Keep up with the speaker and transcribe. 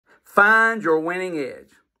Find your winning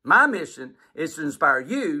edge. My mission is to inspire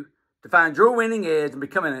you to find your winning edge and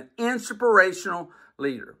becoming an inspirational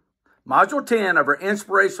leader. Module 10 of our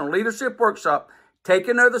Inspirational Leadership Workshop, Take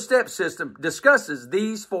Another Step system, discusses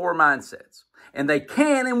these 4 mindsets, and they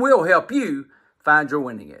can and will help you find your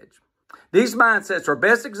winning edge. These mindsets are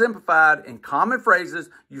best exemplified in common phrases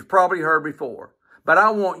you've probably heard before, but I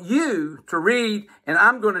want you to read, and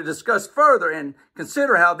I'm going to discuss further and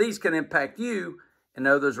consider how these can impact you and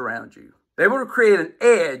others around you. They will create an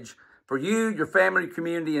edge for you, your family,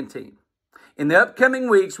 community, and team. In the upcoming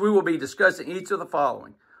weeks, we will be discussing each of the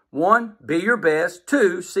following. 1, be your best.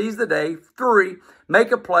 2, seize the day. 3,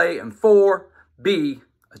 make a play. And 4, be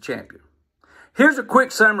a champion. Here's a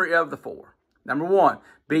quick summary of the 4. Number 1,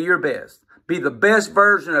 be your best. Be the best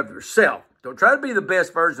version of yourself. Don't try to be the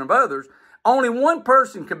best version of others. Only one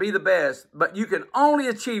person can be the best, but you can only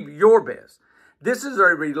achieve your best. This is a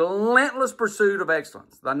relentless pursuit of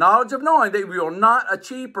excellence. The knowledge of knowing that you will not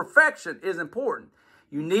achieve perfection is important.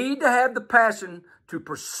 You need to have the passion to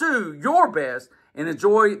pursue your best and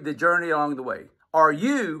enjoy the journey along the way. Are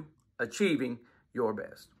you achieving your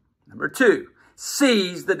best? Number 2,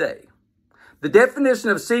 seize the day. The definition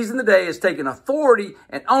of seizing the day is taking authority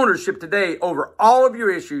and ownership today over all of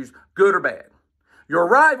your issues, good or bad. Your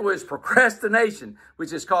rival is procrastination,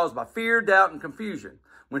 which is caused by fear, doubt, and confusion.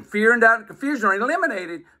 When fear and doubt and confusion are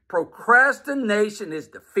eliminated, procrastination is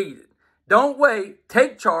defeated. Don't wait.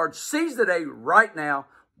 Take charge. Seize the day right now.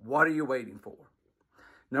 What are you waiting for?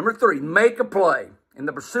 Number 3, make a play. In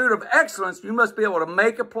the pursuit of excellence, you must be able to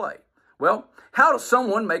make a play. Well, how does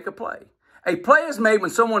someone make a play? A play is made when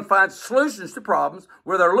someone finds solutions to problems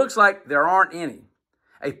where there looks like there aren't any.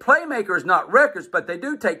 A playmaker is not reckless, but they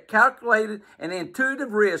do take calculated and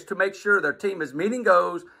intuitive risks to make sure their team is meeting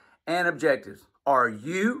goals and objectives. Are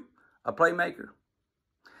you a playmaker?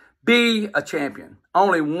 Be a champion.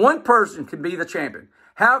 Only one person can be the champion.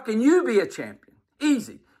 How can you be a champion?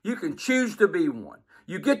 Easy. You can choose to be one.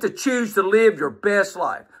 You get to choose to live your best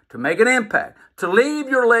life, to make an impact, to leave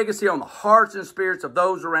your legacy on the hearts and spirits of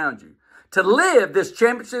those around you. To live this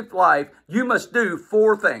championship life, you must do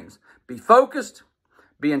 4 things. Be focused,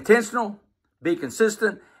 be intentional, be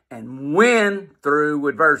consistent, and win through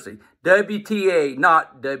adversity. WTA,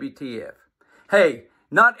 not WTF. Hey,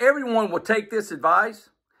 not everyone will take this advice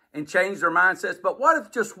and change their mindsets, but what if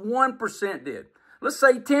just 1% did? Let's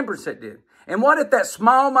say 10% did. And what if that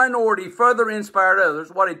small minority further inspired others?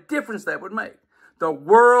 What a difference that would make. The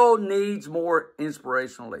world needs more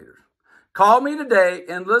inspirational leaders. Call me today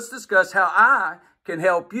and let's discuss how I can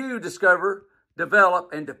help you discover,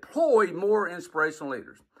 develop, and deploy more inspirational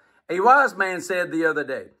leaders. A wise man said the other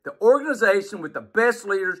day, the organization with the best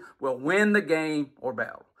leaders will win the game or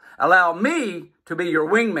battle. Allow me to be your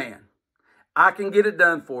wingman. I can get it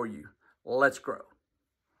done for you. Let's grow.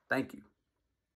 Thank you.